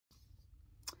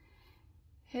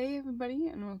Hey everybody,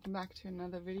 and welcome back to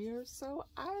another video. So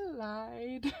I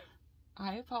lied.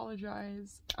 I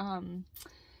apologize.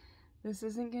 This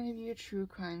isn't gonna be a true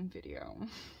crime video.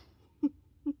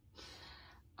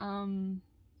 I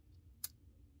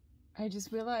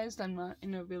just realized I'm not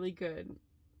in a really good,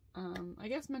 I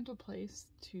guess, mental place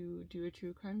to do a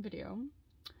true crime video.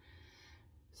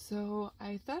 So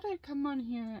I thought I'd come on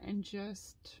here and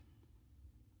just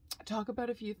talk about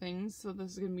a few things. So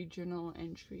this is gonna be journal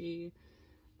entry,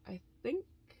 I think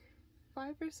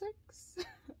 5 or 6.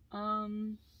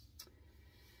 I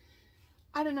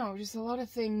don't know, just a lot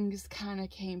of things kind of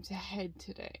came to head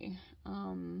today.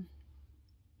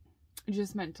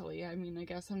 Just mentally. I mean, I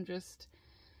guess I'm just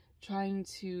trying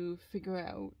to figure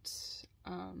out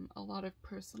a lot of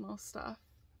personal stuff.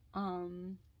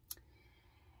 And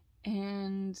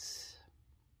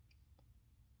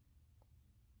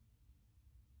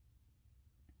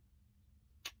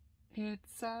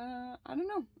it's, I don't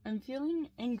know, I'm feeling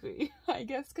angry. I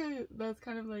guess that's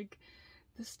kind of like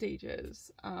the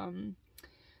stages.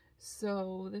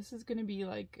 So this is gonna be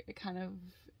like a kind of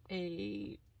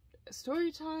a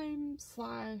story time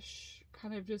slash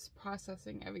kind of just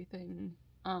processing everything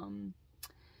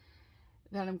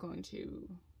that I'm going to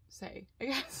say, I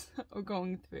guess, or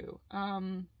going through.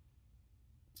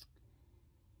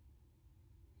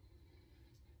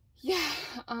 Yeah,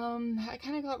 I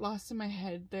kind of got lost in my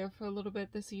head there for a little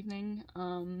bit this evening,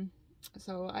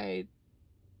 so I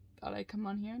thought I'd come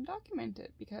on here and document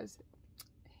it because,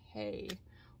 hey,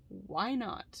 why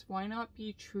not? Why not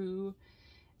be true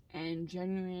and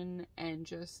genuine and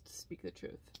just speak the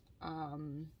truth?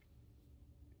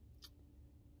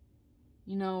 You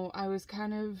know, I was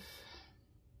kind of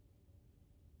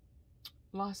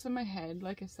lost in my head,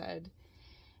 like I said,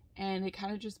 and it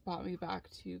kind of just brought me back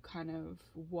to kind of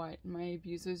what my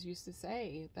abusers used to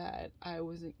say, that I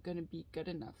wasn't going to be good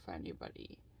enough for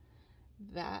anybody,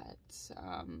 that,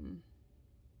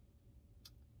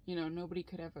 you know, nobody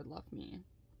could ever love me.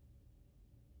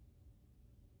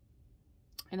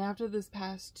 And after this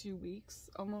past 2 weeks,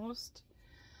 almost,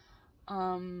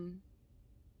 you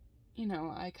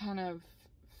know, I kind of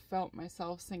felt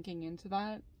myself sinking into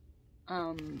that.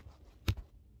 Sorry,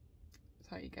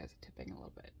 you guys are tipping a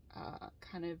little bit.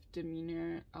 Kind of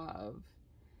demeanor of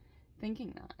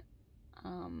thinking that.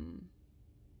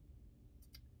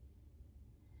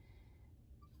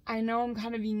 I know I'm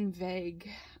kind of being vague,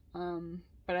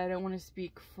 but I don't want to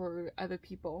speak for other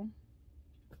people.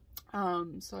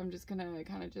 So I'm just gonna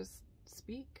kind of just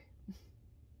speak.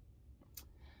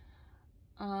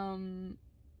 The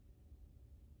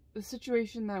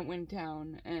situation that went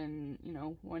down, and, you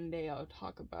know, one day I'll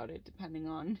talk about it depending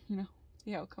on, you know,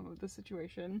 the outcome of the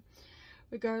situation.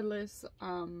 Regardless,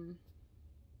 I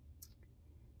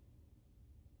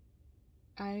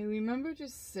remember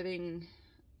just sitting,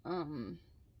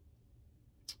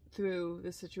 through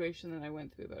the situation that I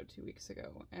went through about 2 weeks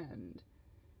ago, and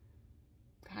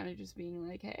kind of just being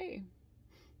like, hey,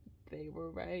 they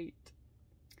were right.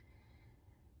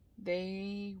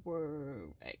 They were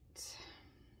right.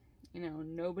 You know,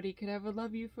 nobody could ever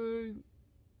love you for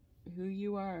who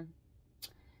you are.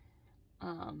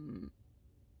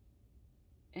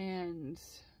 And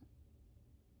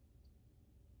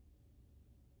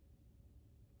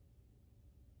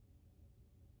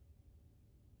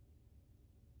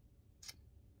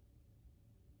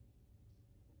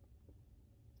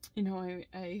you know, I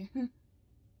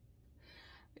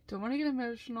don't want to get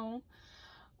emotional,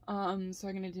 so I'm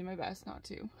gonna do my best not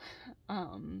to.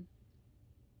 But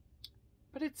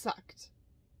it sucked.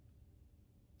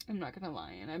 I'm not gonna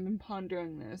lie, and I've been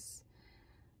pondering this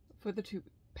for the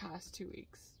past 2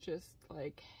 weeks. Just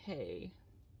like, hey,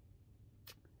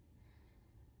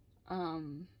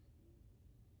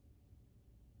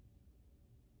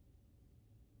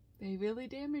 they really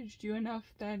damaged you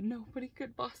enough that nobody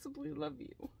could possibly love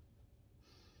you.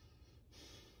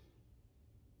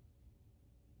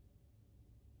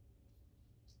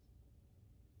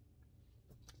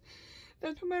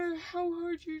 That no matter how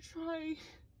hard you try,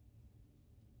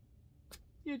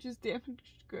 you're just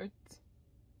damaged goods.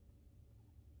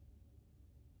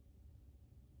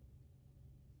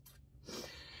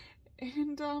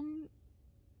 And,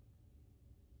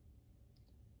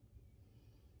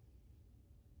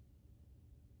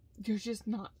 you're just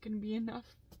not gonna be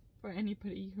enough for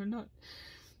anybody. You're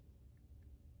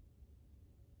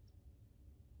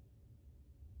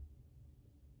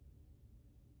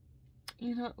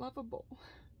not lovable.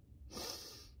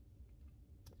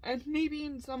 And maybe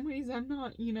in some ways I'm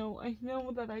not, you know, I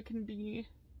know that I can be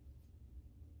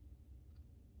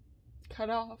cut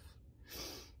off.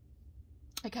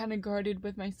 I kind of guarded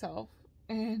with myself,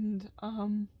 and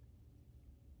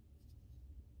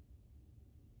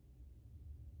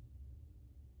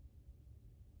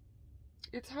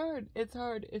it's hard. It's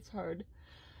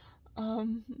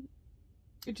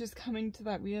just coming to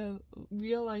that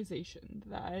realization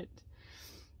that,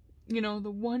 you know,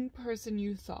 the one person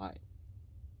you thought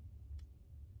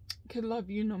could love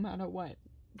you no matter what,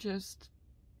 just,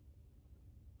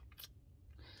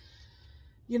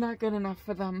 you're not good enough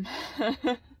for them.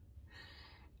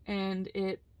 And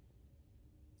it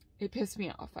pissed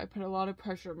me off. I put a lot of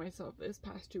pressure on myself this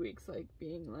past 2 weeks, like,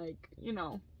 being like, you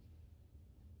know,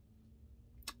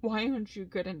 why aren't you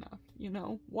good enough? You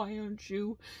know, why aren't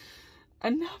you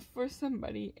enough for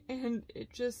somebody? And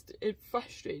it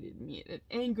frustrated me, it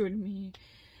angered me,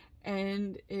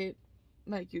 and it,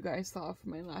 like you guys saw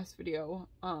from my last video,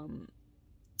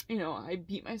 you know, I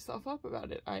beat myself up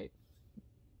about it.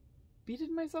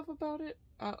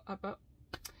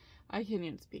 I can't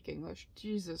even speak English.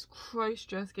 Jesus Christ,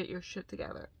 just get your shit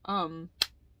together.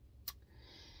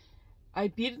 I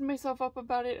beated myself up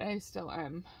about it, and I still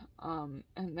am.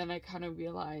 And then I kind of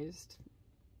realized,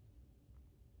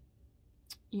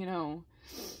 you know,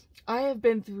 I have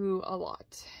been through a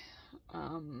lot.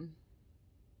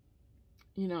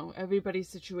 You know, everybody's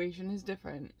situation is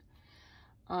different.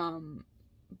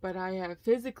 But I have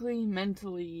physically,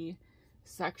 mentally,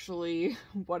 sexually,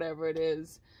 whatever it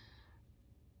is,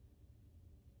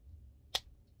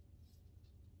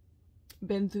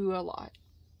 been through a lot.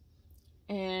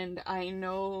 And I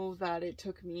know that it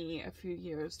took me a few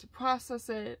years to process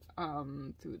it,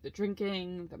 through the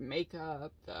drinking, the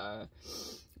makeup, the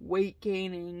weight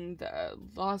gaining, the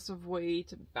loss of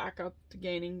weight, back up to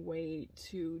gaining weight,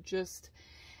 to just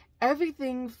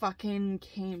everything fucking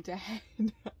came to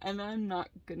head, and I'm not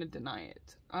gonna deny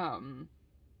it.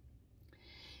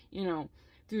 You know,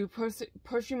 through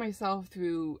pushing myself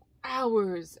through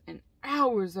hours and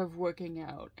hours of working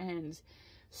out, and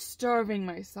starving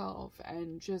myself,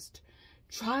 and just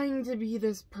trying to be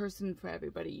this person for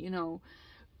everybody, you know,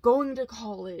 going to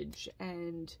college,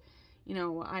 and, you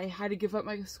know, I had to give up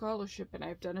my scholarship, and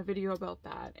I've done a video about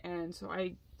that, and so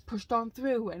I pushed on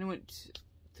through, and went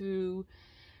through,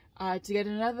 to get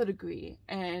another degree,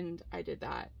 and I did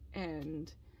that,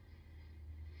 and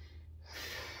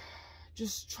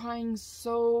just trying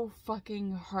so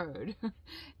fucking hard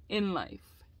in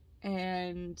life,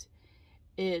 and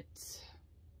it,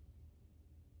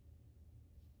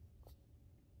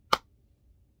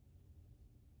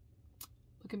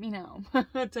 look at me now,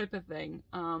 type of thing.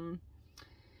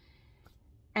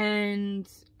 And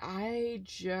I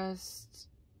just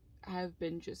have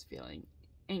been just feeling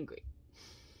angry.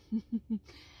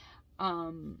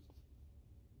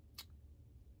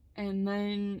 And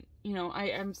then, you know, I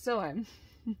am still in,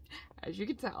 as you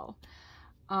can tell.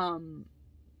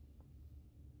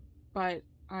 But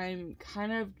I'm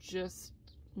kind of just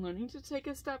learning to take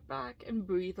a step back and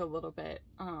breathe a little bit.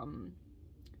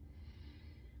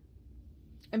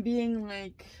 And being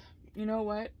like, you know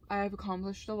what? I have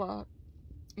accomplished a lot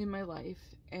in my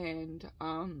life, and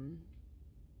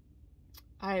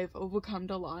I've overcome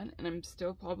a lot, and I'm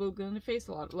still probably going to face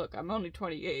a lot. Look, I'm only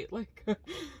 28. Like,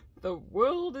 the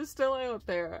world is still out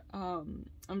there.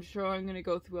 I'm sure I'm going to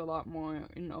go through a lot more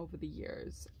over the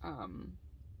years.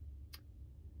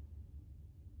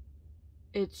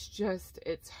 It's just,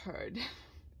 it's hard.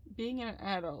 Being an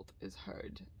adult is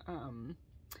hard.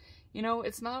 You know,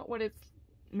 it's not what it's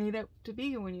made up to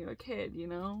be when you're a kid, you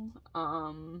know?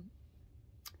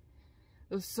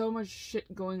 There's so much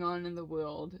shit going on in the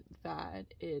world that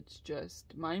it's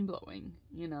just mind-blowing,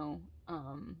 you know?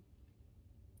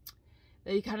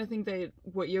 That you kind of think that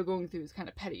what you're going through is kind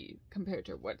of petty compared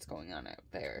to what's going on out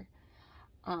there.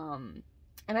 And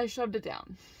I shoved it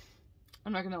down.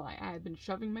 I'm not gonna lie, I had been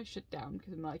shoving my shit down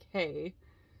because I'm like, hey,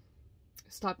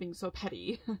 stop being so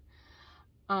petty.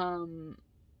 But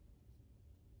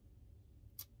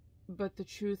the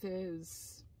truth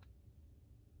is,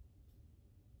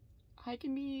 I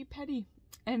can be petty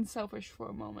and selfish for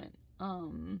a moment,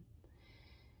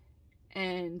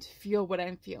 and feel what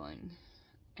I'm feeling.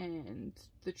 And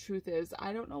the truth is,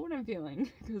 I don't know what I'm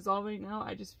feeling, because all right now,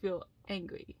 I just feel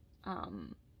angry.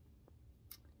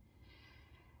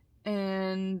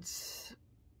 And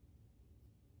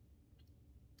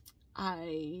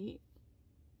I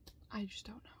just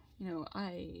don't know. You know,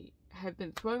 I have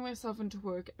been throwing myself into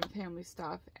work and family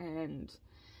stuff, and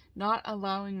not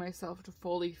allowing myself to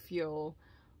fully feel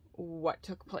what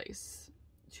took place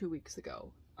 2 weeks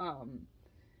ago.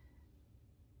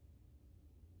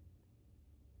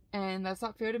 And that's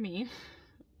not fair to me.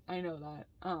 I know that.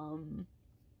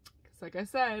 Because like I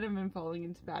said, I've been falling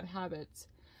into bad habits,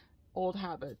 old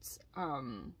habits.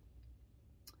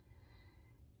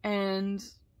 And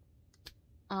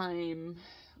I'm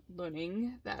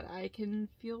learning that I can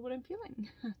feel what I'm feeling.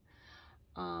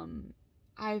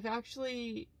 I've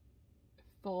actually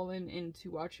fallen into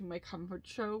watching my comfort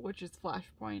show, which is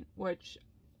Flashpoint, which,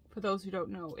 for those who don't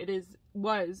know,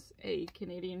 was a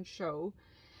Canadian show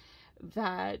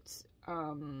that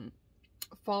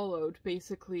followed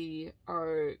basically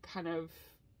our kind of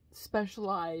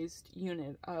specialized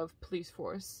unit of police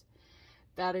force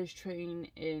that is trained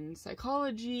in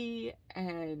psychology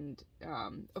and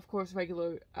of course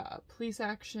regular police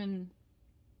action.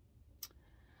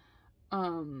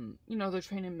 You know, they're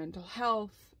trained in mental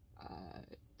health.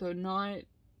 They're not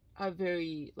a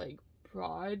very like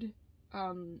broad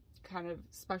kind of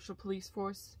special police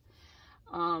force.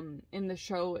 In the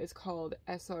show is called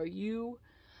SRU.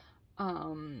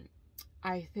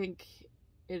 I think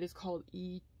it is called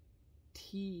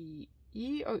ETE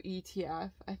or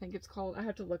ETF. I think it's called. I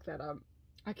have to look that up.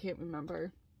 I can't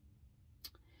remember.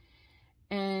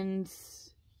 And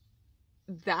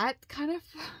that kind of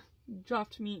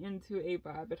dropped me into a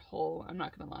rabbit hole, I'm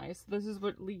not gonna lie. So this is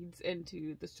what leads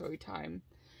into the story time.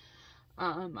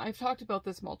 I've talked about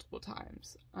this multiple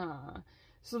times.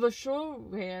 So the show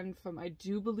ran from, I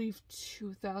do believe,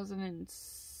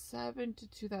 2007 to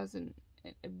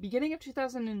beginning of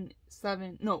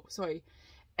 2007, no, sorry,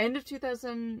 end of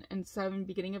 2007,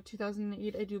 beginning of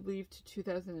 2008, I do believe, to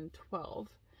 2012.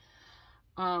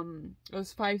 It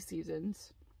was 5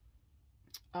 seasons.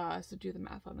 So do the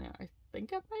math on that. I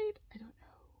think I'm right. I don't know.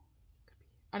 Could be.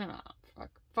 I don't know.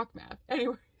 Fuck math.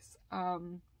 Anyways,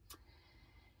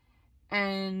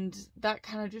 and that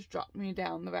kind of just dropped me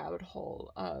down the rabbit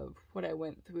hole of what I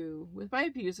went through with my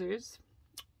abusers,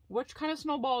 which kind of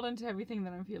snowballed into everything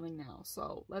that I'm feeling now.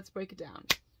 So let's break it down.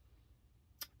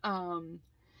 And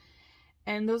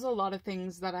there's a lot of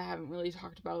things that I haven't really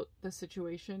talked about the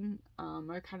situation.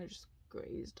 I kind of just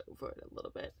grazed over it a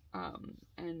little bit,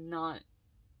 and not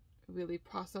really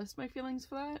processed my feelings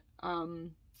for that,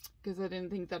 because I didn't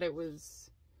think that it was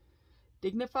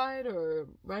dignified or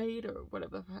right or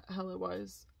whatever the hell it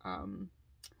was.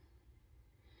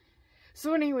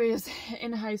 So anyways,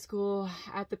 in high school,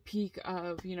 at the peak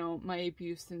of, you know, my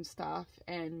abuse and stuff,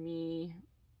 and me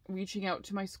reaching out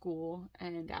to my school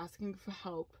and asking for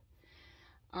help,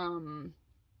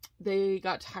 they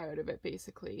got tired of it,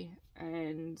 basically,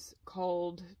 and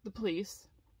called the police,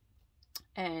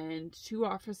 and 2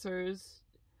 officers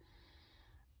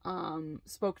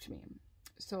spoke to me.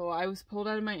 So I was pulled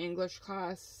out of my English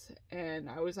class, and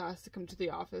I was asked to come to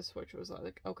the office, which was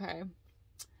like, okay.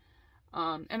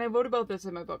 And I wrote about this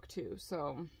in my book too,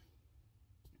 so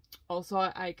also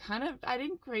I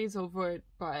didn't graze over it,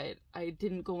 but I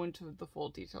didn't go into the full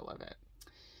detail of it.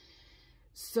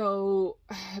 So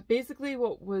basically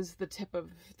what was the tip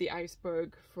of the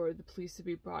iceberg for the police to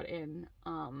be brought in,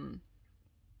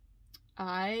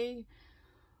 I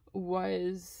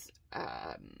was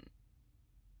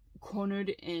cornered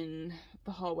in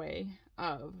the hallway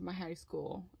of my high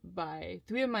school by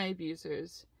 3 of my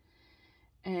abusers.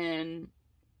 And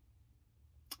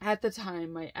at the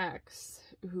time, my ex,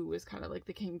 who was kind of like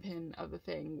the kingpin of the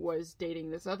thing, was dating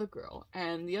this other girl.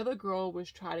 And the other girl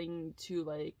was trying to,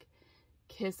 like,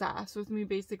 kiss ass with me,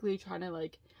 basically, trying to,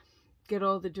 like, get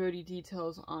all the dirty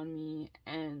details on me.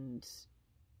 And,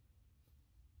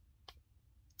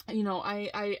 you know,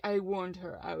 I warned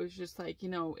her. I was just like, you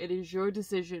know, it is your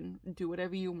decision. Do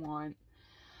whatever you want.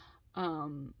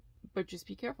 But just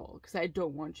be careful, because I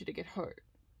don't want you to get hurt.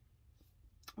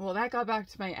 Well, that got back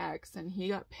to my ex, and he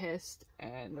got pissed,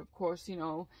 and of course, you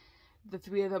know, the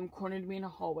 3 of them cornered me in a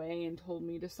hallway and told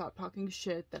me to stop talking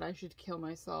shit, that I should kill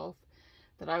myself,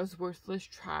 that I was worthless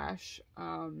trash,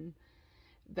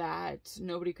 that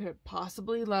nobody could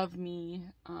possibly love me,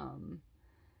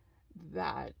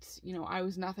 that, you know, I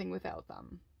was nothing without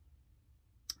them,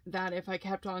 that if I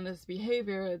kept on this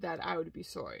behavior, that I would be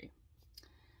sorry.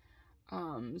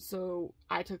 So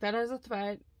I took that as a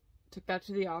threat. Took that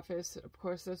to the office. Of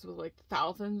course, this was like the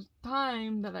 1,000th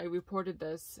time that I reported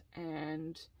this,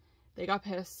 and they got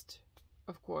pissed,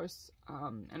 of course.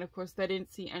 And of course, they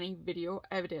didn't see any video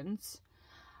evidence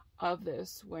of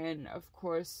this when, of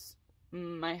course,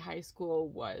 my high school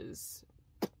was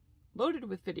loaded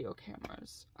with video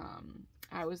cameras.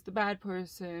 I was the bad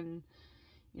person,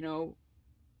 you know,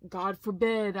 God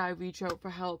forbid I reach out for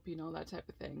help, you know, that type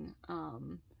of thing.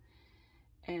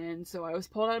 And so I was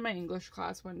pulled out of my English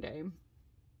class one day.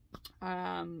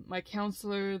 My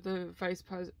counselor, the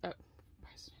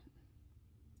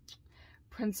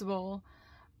principal,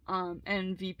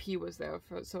 and VP was there,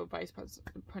 so vice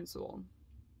principal.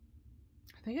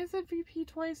 I think I said VP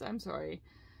twice. I'm sorry.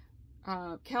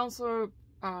 Counselor,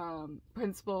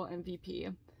 principal, and VP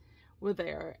were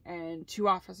there, and 2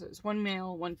 officers, 1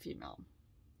 male, 1 female.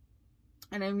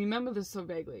 And I remember this so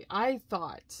vaguely. I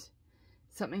thought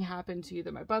something happened to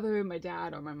either my brother, my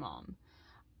dad, or my mom.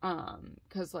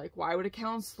 Because, like, why would a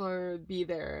counselor be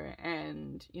there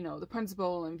and, you know, the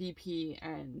principal and VP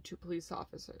and 2 police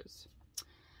officers?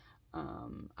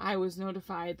 I was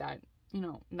notified that, you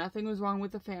know, nothing was wrong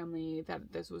with the family,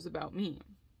 that this was about me.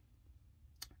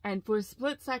 And for a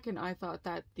split second, I thought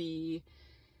that the,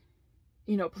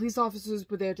 you know, police officers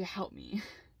were there to help me.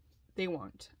 They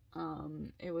weren't.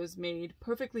 It was made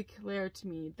perfectly clear to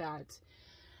me that,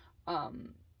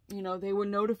 you know, they were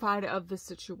notified of the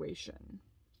situation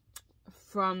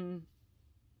from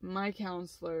my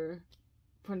counselor,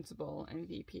 principal, and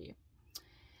VP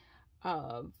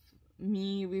of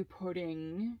me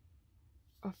reporting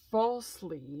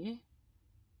falsely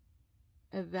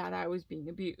that I was being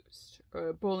abused,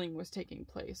 or bullying was taking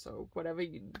place, or whatever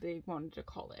they wanted to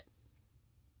call it.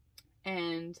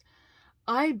 And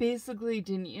I basically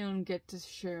didn't even get to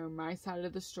share my side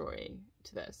of the story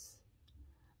to this.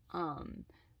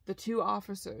 The 2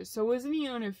 officers, so it wasn't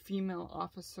even a female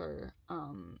officer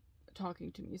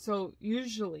talking to me. So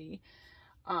usually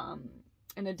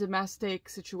in a domestic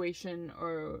situation,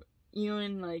 or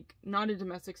even like not a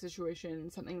domestic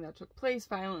situation, something that took place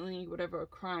violently, whatever, a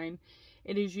crime,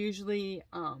 it is usually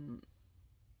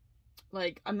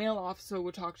like a male officer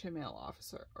will talk to a male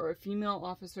officer, or a female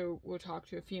officer will talk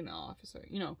to a female officer,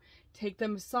 you know, take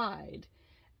them aside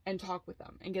and talk with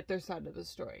them and get their side of the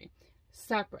story.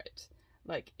 Separate,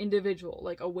 like individual,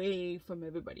 like away from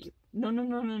everybody.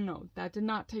 No. That did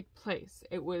not take place.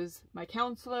 It was my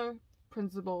counselor,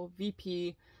 principal,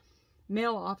 VP,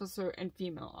 male officer, and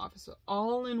female officer,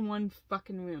 all in one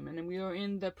fucking room. And we were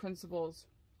in the principal's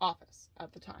office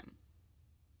at the time.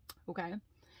 Okay?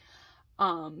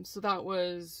 So that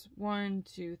was 1,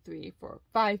 2, 3, 4,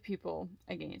 5 people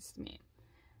against me.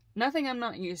 Nothing I'm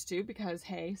not used to, because,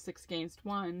 hey, 6 against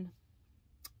 1,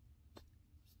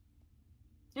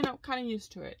 you know, kind of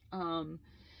used to it.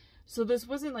 So this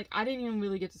wasn't like, I didn't even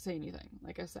really get to say anything,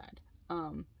 like I said.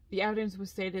 The evidence was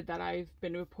stated that I've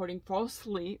been reporting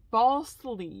falsely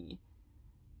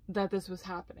that this was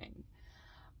happening.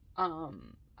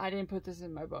 I didn't put this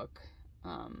in my book.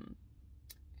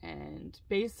 And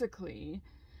basically,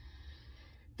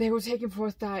 they were taking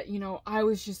forth that, you know, I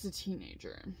was just a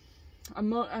teenager.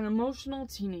 An emotional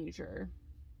teenager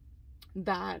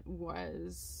that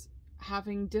was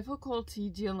having difficulty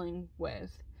dealing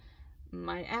with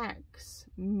my ex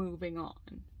moving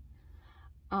on.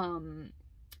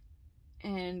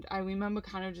 And I remember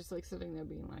kind of just like sitting there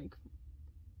being like,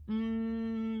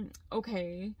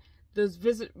 okay, there's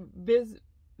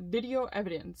video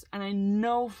evidence, and I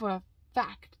know for a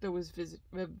fact there was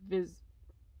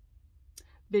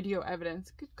video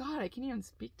evidence. Good God, I can't even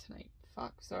speak tonight.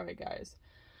 Fuck, sorry guys.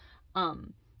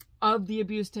 Of the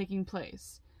abuse taking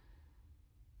place.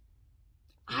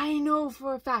 I know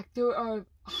for a fact there are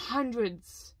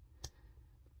hundreds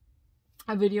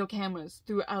of video cameras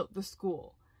throughout the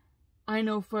school. I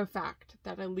know for a fact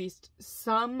that at least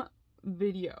some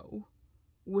video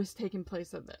was taking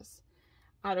place of this.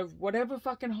 Out of whatever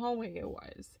fucking hallway it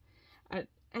was. At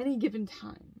any given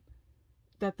time.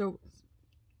 That there was,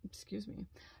 excuse me,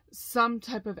 some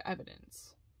type of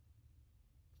evidence.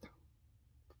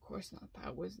 Of course not.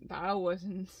 That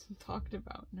wasn't talked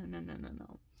about.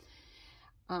 No.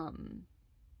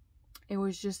 It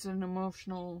was just an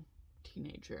emotional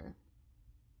teenager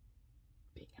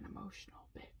being an emotional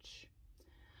bitch.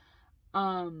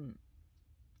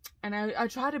 And I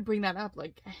try to bring that up,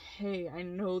 like, hey, I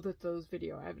know that those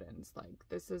video evidence, like,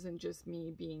 this isn't just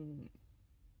me being,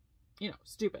 you know,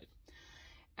 stupid.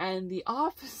 And the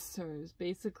officers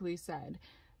basically said,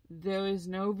 there is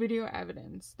no video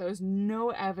evidence, there's no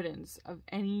evidence of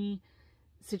any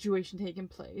situation taking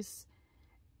place,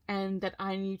 and that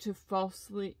I need to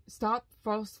stop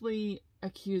falsely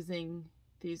accusing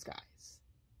these guys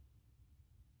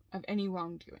of any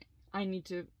wrongdoing. I need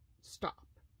to stop.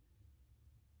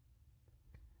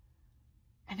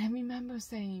 And I remember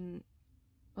saying,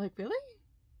 like, really?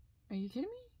 Are you kidding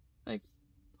me? Like,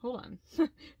 hold on.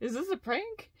 Is this a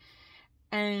prank?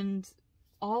 And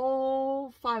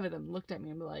all 5 of them looked at me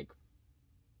and were like,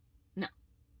 no,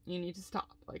 you need to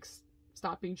stop. Like,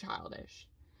 stop being childish.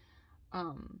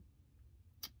 And,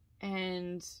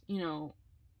 you know,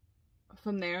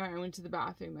 from there, I went to the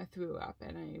bathroom, I threw up,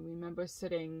 and I remember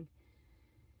sitting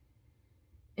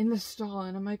in the stall,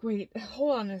 and I'm like, wait,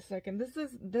 hold on a second, this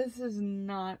is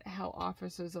not how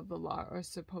officers of the law are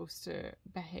supposed to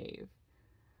behave.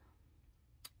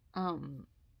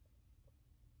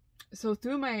 So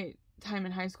through my time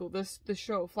in high school, the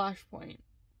show Flashpoint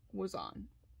was on,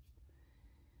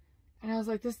 and I was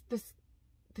like, this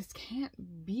this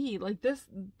can't be, like, this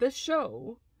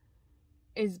show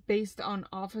is based on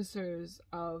officers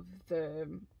of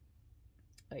the,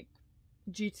 like,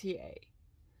 GTA.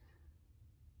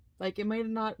 Like, it might have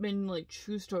not been, like,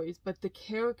 true stories, but the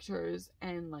characters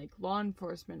and, like, law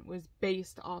enforcement was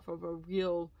based off of a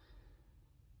real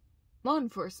law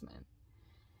enforcement.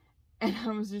 And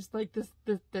I was just like, this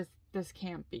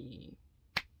can't be,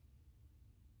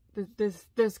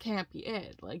 this can't be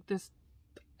it. Like, this,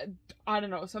 I don't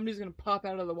know, somebody's gonna pop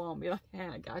out of the wall and be like, hey,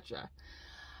 I gotcha.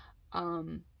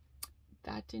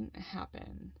 That didn't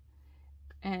happen.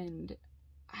 And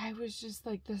I was just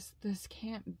like, this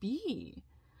can't be.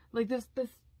 Like, this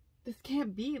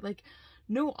can't be. Like,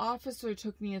 no officer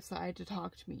took me aside to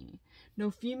talk to me. No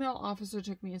female officer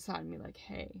took me aside and be like,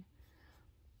 hey,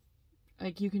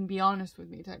 like, you can be honest with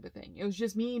me, type of thing. It was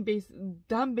just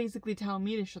them basically telling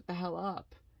me to shut the hell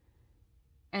up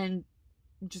and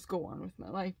just go on with my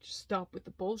life. Just stop with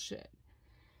the bullshit.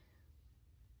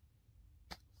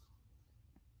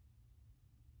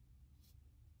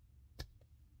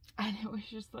 And it was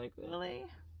just like, really?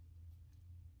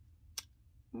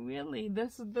 Really?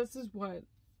 This is what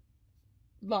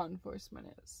law enforcement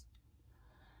is.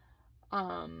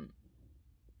 And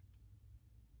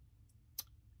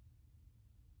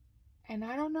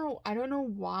I don't know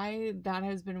why that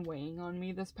has been weighing on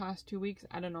me this past 2 weeks.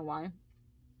 I don't know why.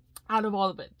 Out of all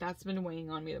of it, that's been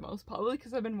weighing on me the most. Probably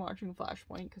because I've been watching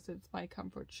Flashpoint, because it's my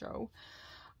comfort show.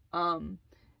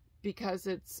 Because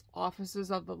it's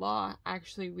officers of the law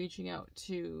actually reaching out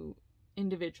to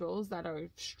individuals that are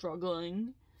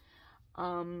struggling,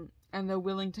 and they're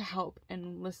willing to help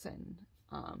and listen.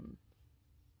 And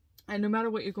no matter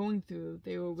what you're going through,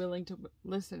 they were willing to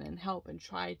listen and help and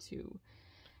try to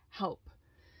help.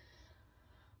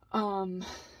 And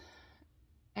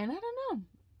I don't know.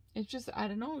 It's just, I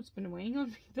don't know, it's been weighing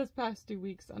on me this past 2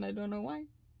 weeks, and I don't know why.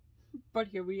 But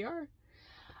here we are.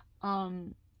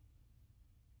 And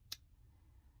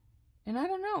I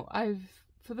don't know,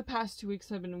 for the past 2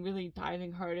 weeks, I've been really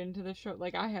diving hard into the show.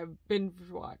 Like, I have binge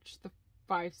watched the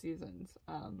 5 seasons,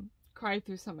 cried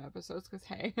through some episodes, because,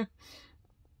 hey,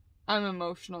 I'm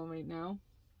emotional right now.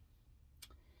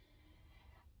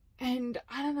 And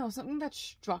I don't know, something that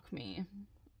struck me,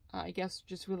 I guess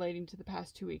just relating to the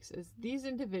past 2 weeks, is these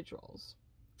individuals,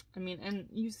 I mean, and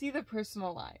you see their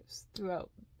personal lives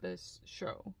throughout this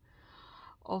show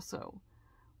also.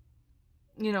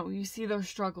 You know, you see their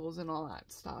struggles and all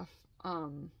that stuff. I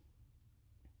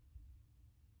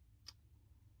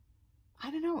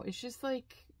don't know, it's just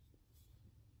like,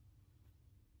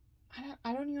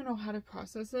 I don't even know how to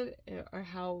process it, or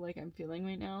how, like, I'm feeling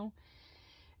right now.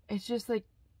 It's just like,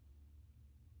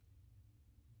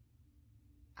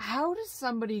 how does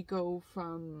somebody go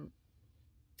from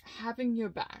having your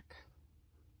back?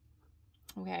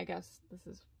 Okay, I guess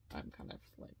I'm kind of,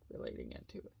 like, relating it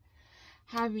to it.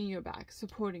 Having your back,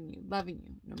 supporting you, loving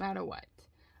you, no matter what.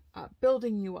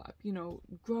 Building you up, you know,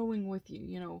 growing with you,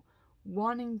 you know,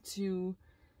 wanting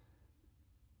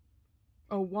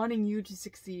you to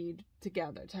succeed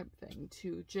together, type of thing.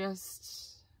 To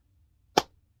just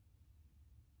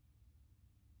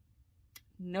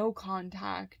no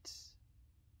contact,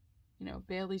 you know,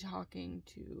 barely talking,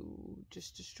 to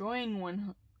just destroying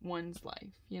one's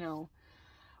life, you know,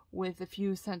 with a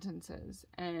few sentences,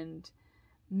 and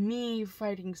me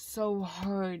fighting so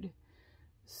hard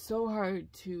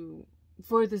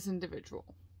for this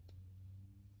individual.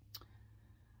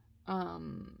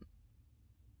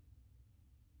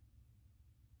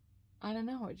 I don't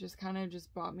know, it just kind of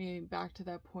just brought me back to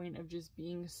that point of just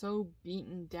being so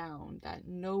beaten down that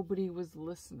nobody was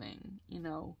listening, you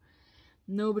know,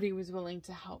 nobody was willing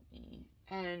to help me.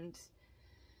 And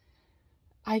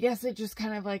I guess it just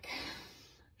kind of, like,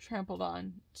 trampled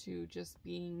on to just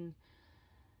being,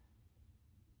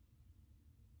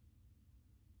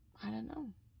 I don't know,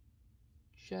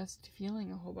 just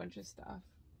feeling a whole bunch of stuff.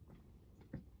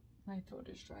 My throat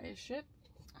is dry as shit.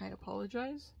 I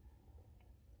apologize.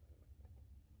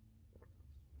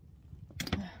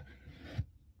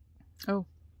 Oh,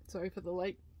 sorry for the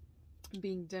light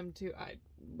being dim too.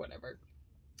 Whatever.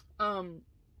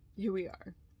 Here we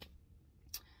are.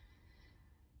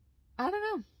 I don't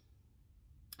know.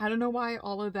 I don't know why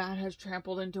all of that has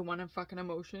trampled into one fucking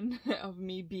emotion of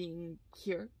me being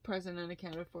here, present and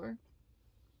accounted for.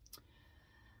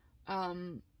 I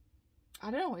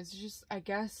don't know, it's just, I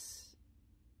guess,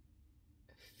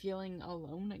 feeling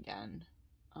alone again.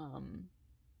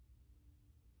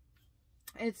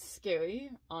 It's scary,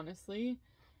 honestly,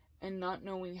 and not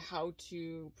knowing how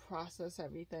to process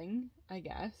everything, I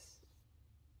guess,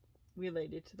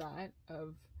 related to that,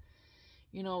 of,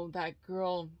 you know, that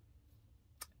girl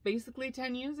basically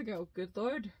 10 years ago. Good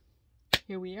Lord.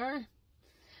 Here we are.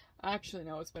 Actually,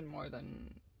 no, it's been more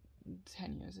than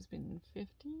 10 years. It's been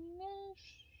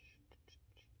 15-ish.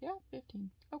 Yeah, 15.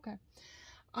 Okay.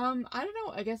 I don't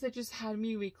know. I guess it just had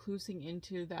me reclusing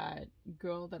into that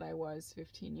girl that I was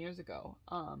 15 years ago.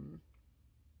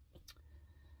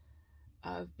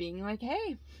 Of being like,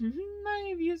 hey,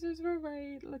 my abusers were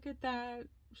right. Look at that.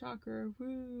 Shocker.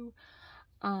 Woo.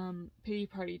 Pity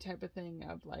party type of thing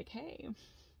of like, hey,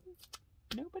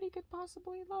 nobody could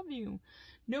possibly love you.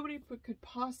 Nobody could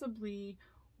possibly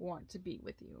want to be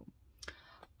with you.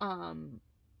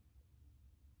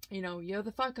 You know, you're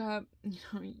the fuck up. You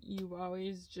know, you've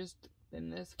always just been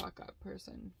this fuck up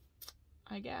person,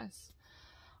 I guess.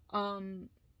 And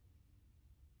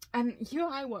here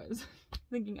I was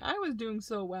thinking I was doing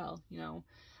so well, you know,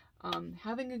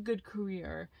 having a good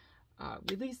career,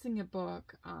 releasing a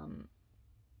book,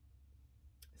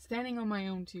 standing on my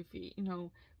own 2 feet, you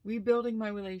know, rebuilding my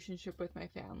relationship with my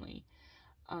family,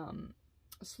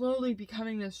 slowly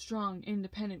becoming this strong,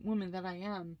 independent woman that I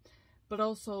am, but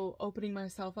also opening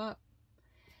myself up,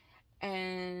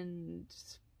 and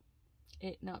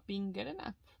it not being good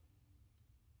enough.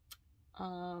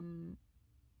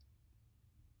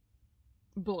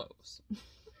 Blows.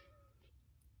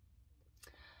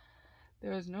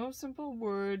 There is no simple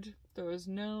word. There is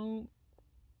no...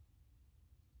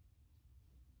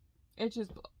 It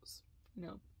just blows, you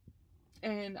know.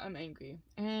 And I'm angry.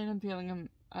 And I'm feeling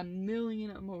a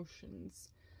million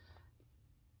emotions.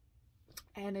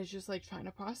 And it's just like trying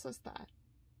to process that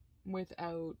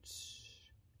without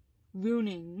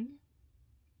ruining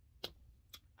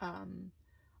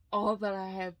all that I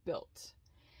have built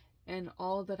and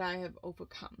all that I have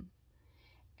overcome.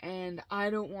 And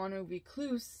I don't want to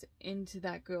recluse into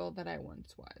that girl that I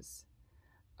once was.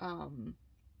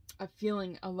 Of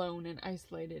feeling alone and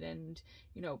isolated and,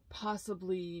 you know,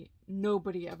 possibly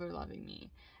nobody ever loving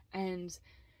me. And,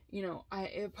 you know,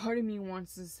 part of me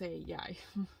wants to say, yeah,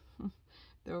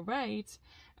 they're right.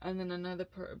 And then another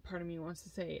part of me wants to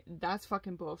say, that's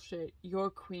fucking bullshit. You're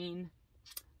queen.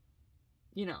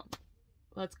 You know,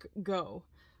 let's go.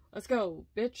 Let's go,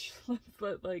 bitch.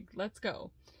 Let's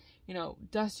go. You know,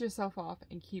 dust yourself off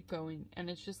and keep going. And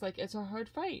it's just like, it's a hard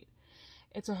fight.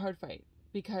 It's a hard fight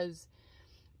because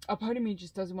a part of me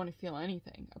just doesn't want to feel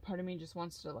anything. A part of me just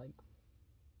wants to, like,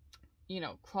 you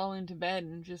know, crawl into bed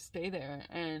and just stay there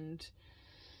and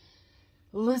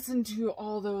listen to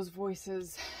all those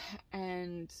voices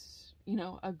and, you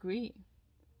know, agree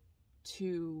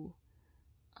to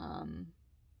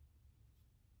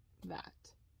that.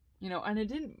 You know, and it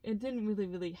didn't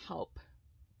really help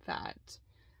that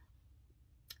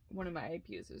one of my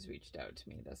abusers reached out to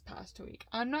me this past week.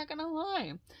 I'm not gonna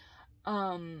lie.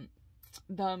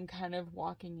 Them kind of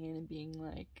walking in and being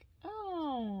like,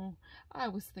 oh, I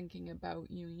was thinking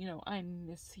about you, you know, I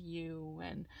miss you,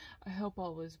 and I hope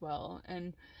all is well.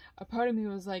 And a part of me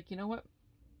was like, you know what?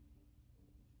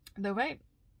 They're right.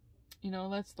 You know,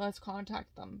 let's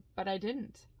contact them. But I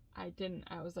didn't. I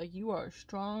was like, you are a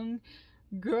strong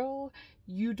girl.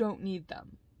 You don't need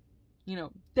them. You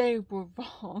know, they were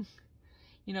wrong.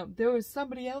 You know, there was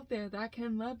somebody out there that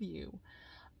can love you.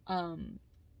 And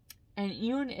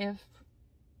even if,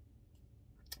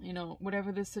 you know,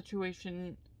 whatever this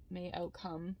situation may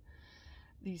outcome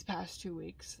these past 2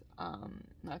 weeks,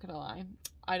 not gonna lie,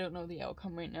 I don't know the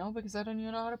outcome right now because I don't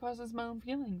even know how to process my own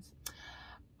feelings.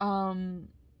 You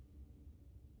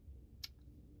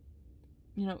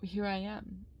know, here I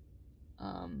am.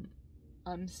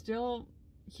 I'm still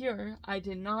here. I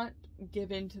did not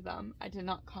give in to them. I did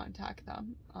not contact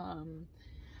them.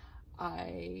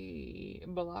 I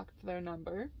blocked their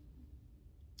number.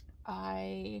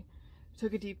 I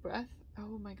took a deep breath.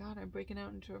 Oh my god, I'm breaking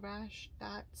out into a rash.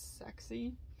 That's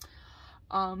sexy.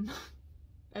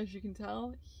 As you can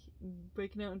tell,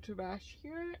 breaking out into a rash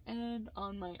here and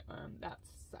on my arm. That's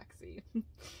sexy.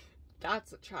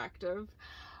 That's attractive.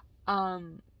 Oh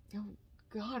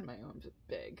god, my arms are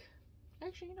big.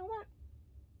 Actually, you know what?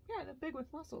 Yeah, they're big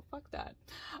with muscle. Fuck that.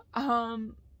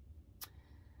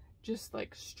 Just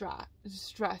like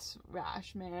stress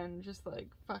rash, man. Just like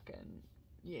fucking,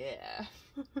 yeah.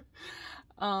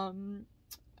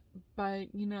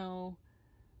 But you know,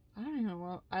 I don't even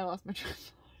know. I lost my train of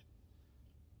thought.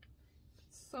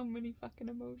 So many fucking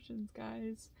emotions,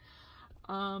 guys.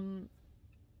 But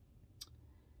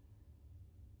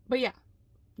yeah,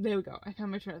 there we go. I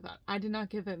found my train of thought. I did not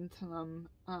give in to them.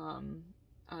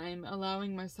 I'm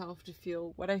allowing myself to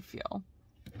feel what I feel.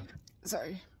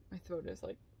 Sorry, my throat is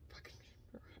like fucking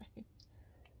dry.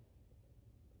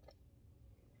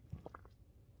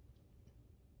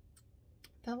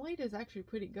 That light is actually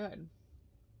pretty good.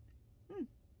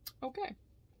 okay.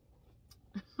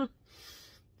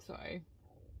 Sorry.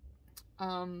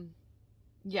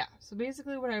 Yeah, so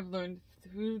basically what I've learned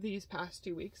through these past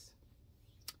 2 weeks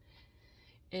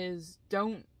is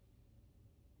don't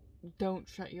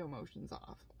shut your emotions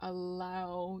off.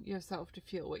 Allow yourself to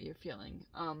feel what you're feeling.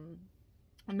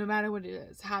 No matter what it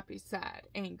is, happy, sad,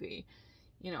 angry,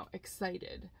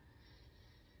 excited.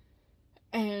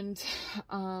 And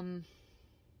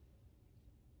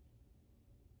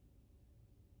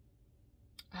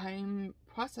I'm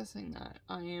processing that.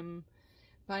 I am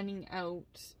finding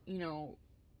out,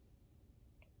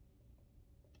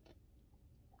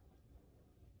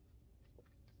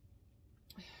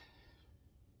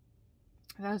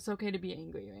 that it's okay to be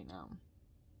angry right now.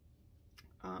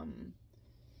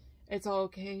 It's all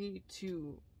okay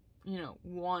to,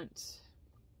 want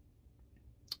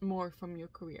more from your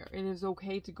career. It is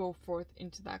okay to go forth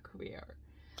into that career,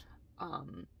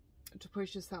 to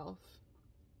push yourself.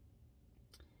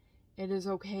 It is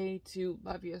okay to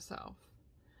love yourself.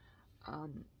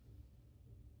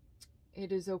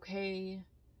 It is okay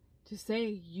to say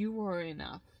you are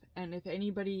enough. And if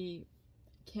anybody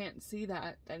can't see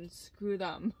that, then screw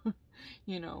them.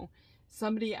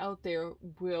 Somebody out there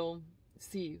will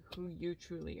see who you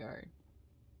truly are.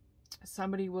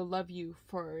 Somebody will love you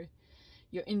for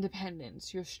your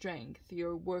independence, your strength,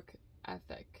 your work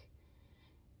ethic,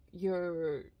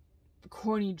 your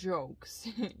corny jokes,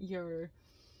 your,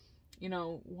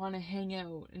 want to hang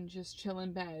out and just chill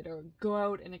in bed or go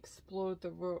out and explore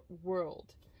the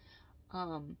world.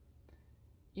 And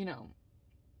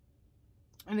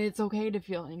it's okay to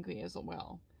feel angry as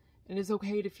well. It is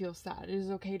okay to feel sad. It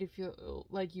is okay to feel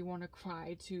like you want to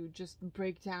cry, to just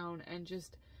break down and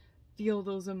just feel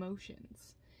those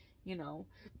emotions.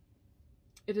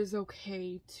 It is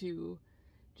okay to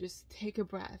just take a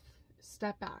breath,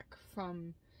 step back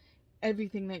from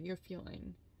everything that you're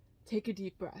feeling, take a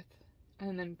deep breath,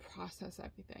 and then process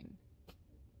everything.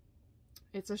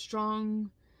 It's a strong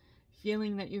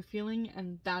feeling that you're feeling,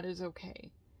 and that is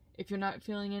okay. If you're not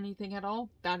feeling anything at all,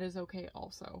 that is okay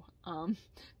also.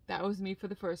 That was me for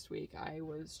the first week. I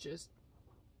was just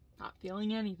not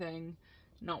feeling anything,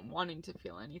 not wanting to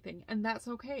feel anything, and that's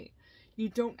okay. You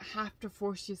don't have to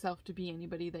force yourself to be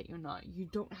anybody that you're not. You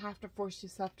don't have to force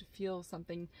yourself to feel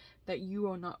something that you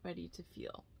are not ready to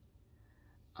feel.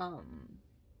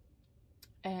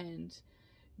 And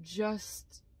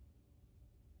just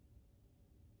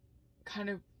kind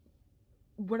of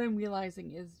what I'm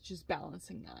realizing is just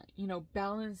balancing that,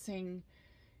 balancing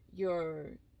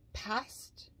your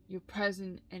past, your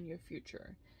present, and your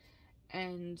future.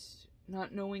 And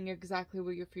not knowing exactly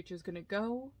where your future is going to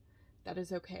go, that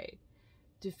is okay.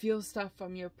 To feel stuff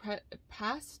from your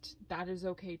past, that is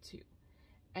okay too.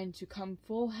 And to come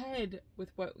full head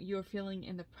with what you're feeling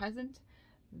in the present,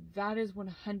 that is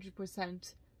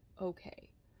 100% okay.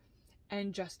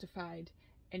 And justified,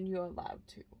 and you're allowed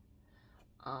to.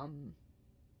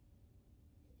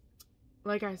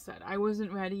 Like I said, I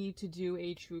wasn't ready to do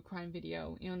a true crime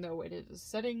video, even though it is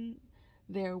sitting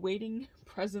there waiting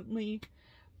presently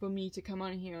for me to come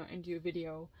on here and do a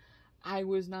video. I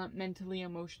was not mentally,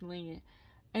 emotionally,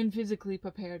 and physically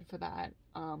prepared for that.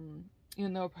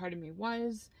 Even though a part of me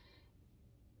was,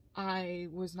 I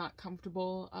was not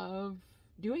comfortable of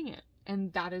doing it,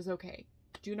 and that is okay.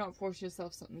 Do not force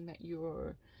yourself something that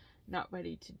you're not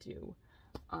ready to do.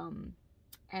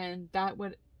 And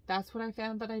that's what I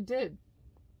found that I did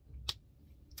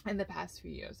in the past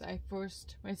few years. I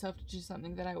forced myself to do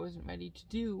something that I wasn't ready to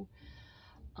do,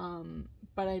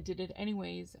 but I did it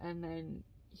anyways, and then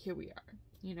here we are,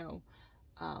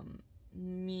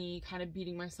 me kind of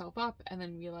beating myself up and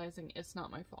then realizing it's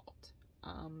not my fault,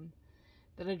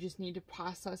 that I just need to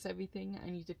process everything, I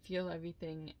need to feel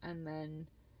everything, and then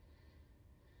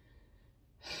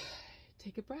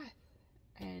take a breath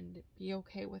and be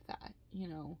okay with that.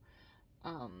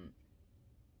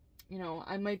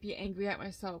 I might be angry at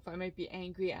myself, I might be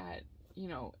angry at,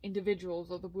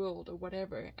 individuals or the world or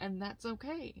whatever, and that's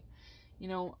okay.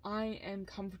 I am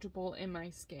comfortable in my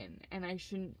skin, and I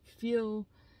shouldn't feel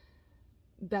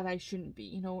that I shouldn't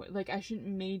be, I shouldn't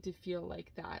be made to feel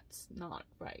like that's not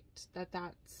right,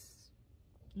 that's,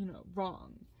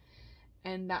 wrong.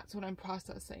 And that's what I'm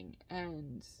processing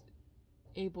and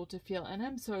able to feel. And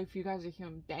I'm sorry if you guys are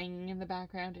hearing banging in the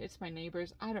background. It's my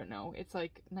neighbors. I don't know. It's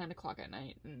like 9 o'clock at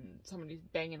night and somebody's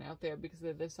banging out there because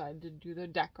they decided to do their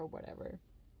deck or whatever.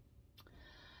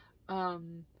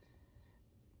 Side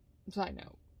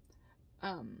note.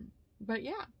 But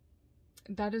yeah,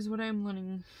 that is what I'm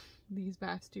learning these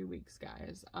past 2 weeks,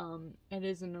 guys. It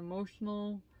is an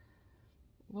emotional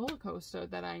roller coaster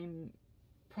that I'm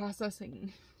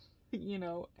processing you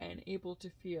know, and able to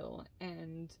feel.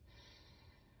 And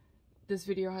this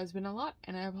video has been a lot,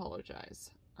 and I apologize.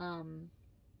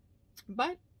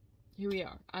 But here we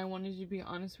are. I wanted to be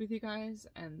honest with you guys,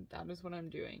 and that is what I'm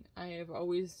doing. I have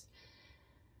always,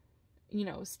 you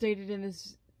know, stated in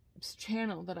this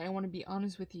channel that I want to be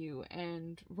honest with you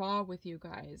and raw with you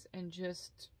guys and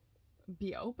just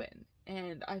be open.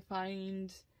 And I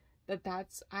find that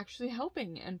that's actually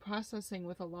helping and processing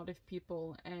with a lot of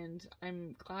people, and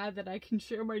I'm glad that I can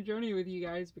share my journey with you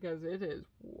guys, because it is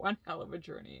one hell of a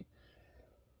journey.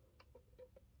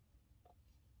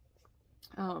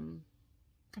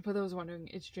 For those wondering,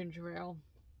 it's ginger ale.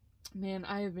 Man,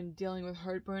 I have been dealing with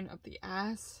heartburn up the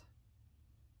ass.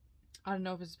 I don't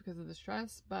know if it's because of the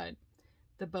stress, but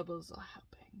the bubbles are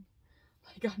helping.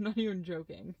 Like, I'm not even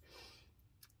joking.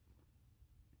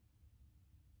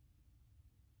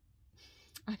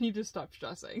 I need to stop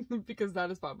stressing, because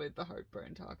that is probably the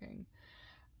heartburn talking.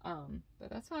 But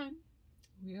that's fine.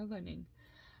 We are learning.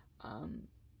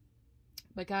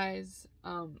 But guys,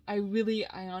 I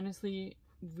honestly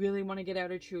really want to get out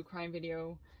a true crime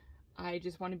video. I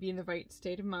just want to be in the right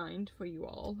state of mind for you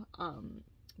all,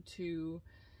 to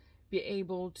be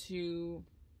able to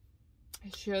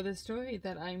share this story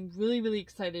that I'm really, really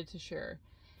excited to share.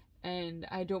 And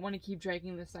I don't want to keep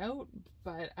dragging this out,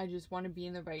 but I just want to be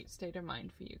in the right state of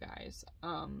mind for you guys.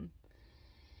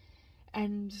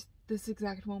 And this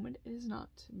exact moment is not,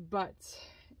 but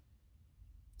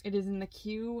it is in the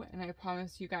queue, and I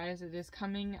promise you guys it is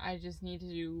coming. I just need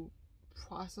to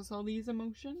process all these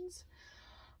emotions.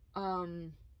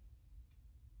 Kind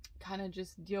of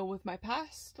just deal with my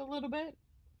past a little bit,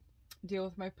 deal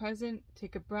with my present,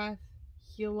 take a breath,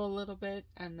 heal a little bit,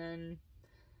 and then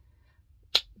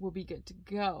we'll be good to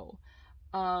go.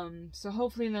 So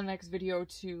hopefully in the next video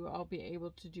too, I'll be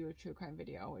able to do a true crime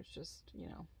video. It's just, you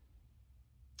know,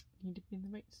 need to be in the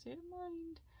right state of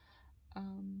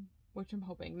mind. Which I'm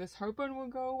hoping. This heartburn will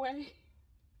go away.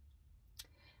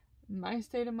 My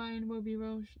state of mind will be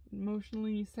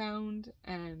emotionally sound,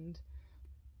 and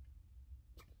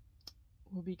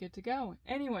we'll be good to go.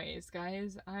 Anyways,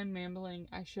 guys, I'm rambling.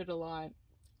 I should a lot.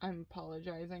 I'm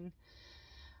apologizing.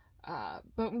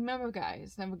 But remember,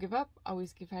 guys, never give up.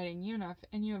 Always keep fighting. You're enough,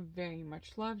 and you're very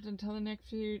much loved. Until the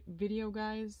next video,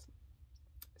 guys,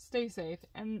 stay safe.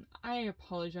 And I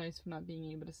apologize for not being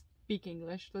able to speak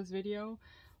English this video.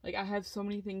 Like, I have so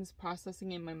many things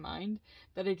processing in my mind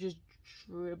that it just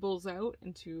dribbles out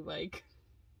into, like,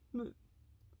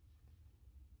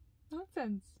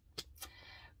 nonsense.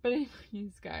 But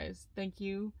anyways, guys, thank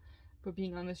you for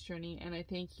being on this journey, and I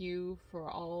thank you for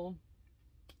all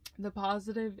the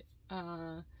positive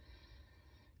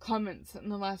comments in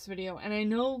the last video. And I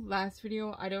know last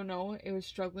video, I don't know, it was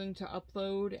struggling to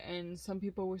upload, and some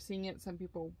people were seeing it, some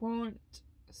people weren't.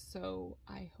 So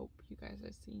I hope you guys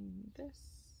are seeing this.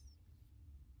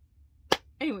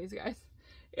 Anyways, guys,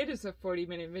 it is a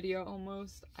 40-minute video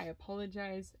almost. I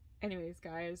apologize. Anyways,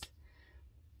 guys,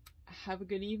 have a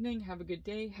good evening, have a good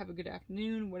day, have a good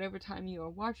afternoon, whatever time you are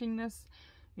watching this.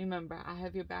 Remember, I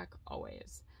have your back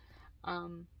always.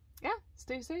 Yeah,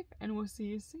 stay safe, and we'll see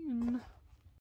you soon.